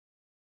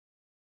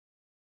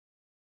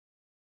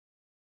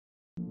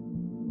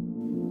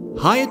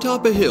High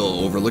atop a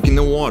hill overlooking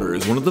the water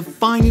is one of the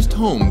finest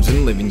homes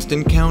in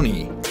Livingston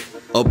County.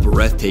 A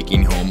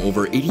breathtaking home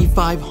over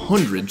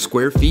 8,500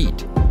 square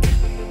feet.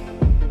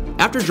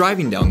 After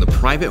driving down the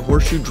private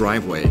horseshoe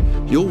driveway,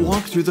 you'll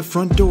walk through the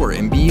front door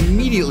and be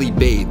immediately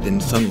bathed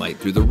in sunlight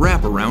through the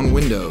wraparound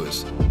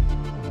windows.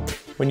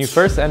 When you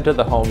first enter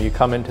the home, you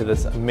come into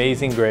this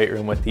amazing great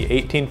room with the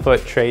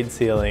 18-foot trade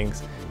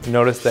ceilings. You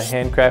notice the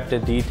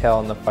handcrafted detail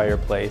in the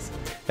fireplace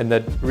and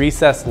the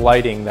recessed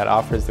lighting that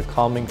offers the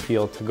calming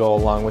feel to go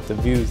along with the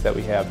views that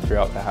we have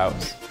throughout the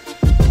house.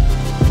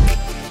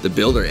 The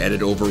builder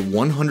added over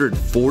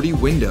 140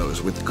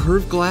 windows with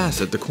curved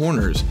glass at the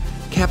corners,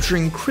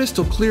 capturing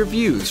crystal clear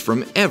views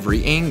from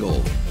every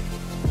angle.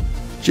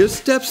 Just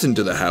steps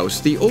into the house,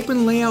 the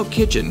open layout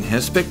kitchen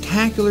has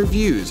spectacular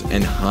views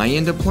and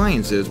high-end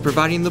appliances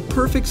providing the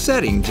perfect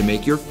setting to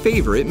make your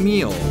favorite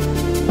meal.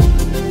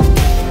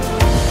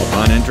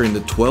 Upon entering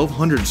the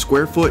 1,200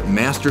 square foot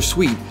master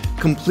suite,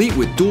 complete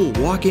with dual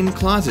walk-in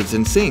closets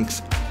and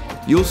sinks,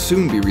 you'll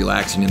soon be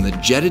relaxing in the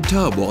jetted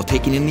tub while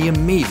taking in the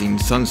amazing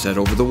sunset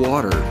over the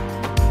water.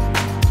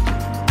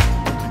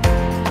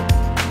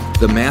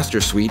 The master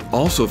suite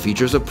also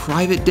features a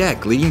private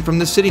deck leading from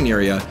the sitting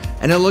area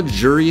and a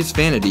luxurious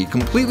vanity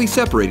completely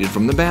separated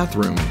from the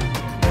bathroom.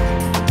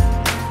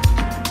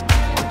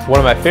 One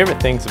of my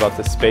favorite things about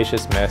this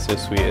spacious master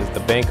suite is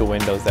the bank of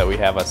windows that we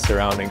have us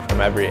surrounding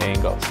from every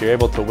angle. So you're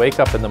able to wake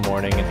up in the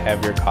morning and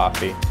have your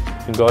coffee.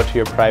 You can go out to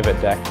your private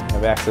deck and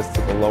have access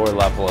to the lower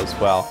level as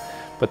well.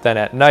 But then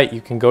at night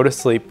you can go to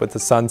sleep with the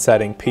sun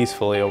setting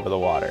peacefully over the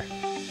water.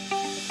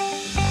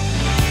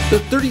 The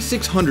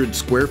 3,600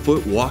 square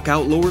foot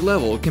walkout lower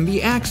level can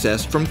be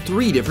accessed from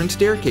 3 different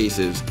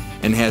staircases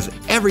and has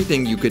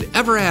everything you could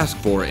ever ask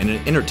for in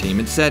an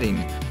entertainment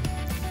setting.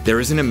 There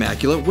is an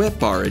immaculate wet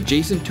bar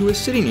adjacent to a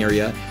sitting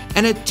area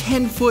and a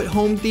 10-foot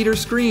home theater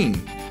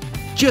screen.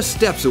 Just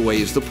steps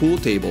away is the pool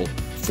table,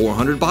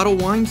 400-bottle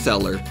wine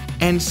cellar,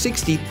 and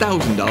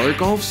 $60,000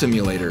 golf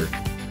simulator.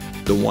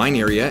 The wine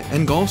area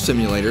and golf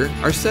simulator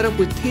are set up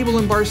with table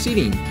and bar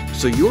seating,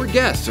 so your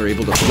guests are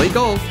able to play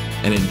golf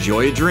and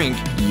enjoy a drink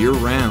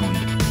year-round.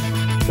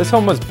 This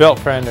home was built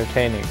for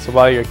entertaining, so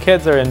while your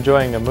kids are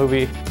enjoying a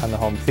movie on the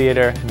home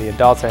theater and the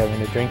adults are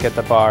having a drink at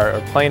the bar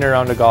or playing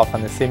around a golf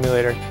on the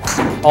simulator,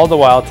 all the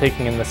while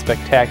taking in the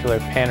spectacular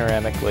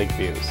panoramic lake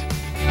views.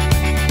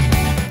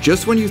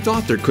 Just when you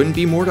thought there couldn't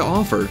be more to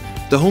offer,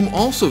 the home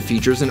also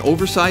features an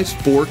oversized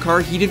 4-car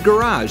heated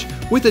garage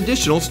with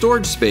additional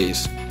storage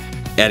space.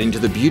 Adding to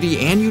the beauty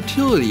and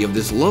utility of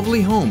this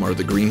lovely home are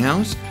the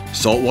greenhouse,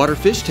 saltwater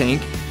fish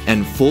tank,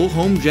 and full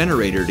home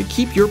generator to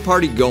keep your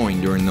party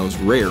going during those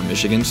rare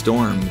Michigan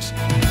storms.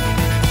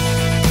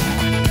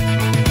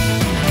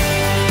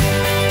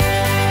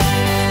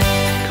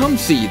 Come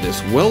see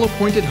this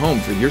well-appointed home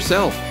for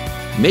yourself.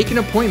 Make an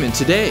appointment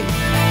today.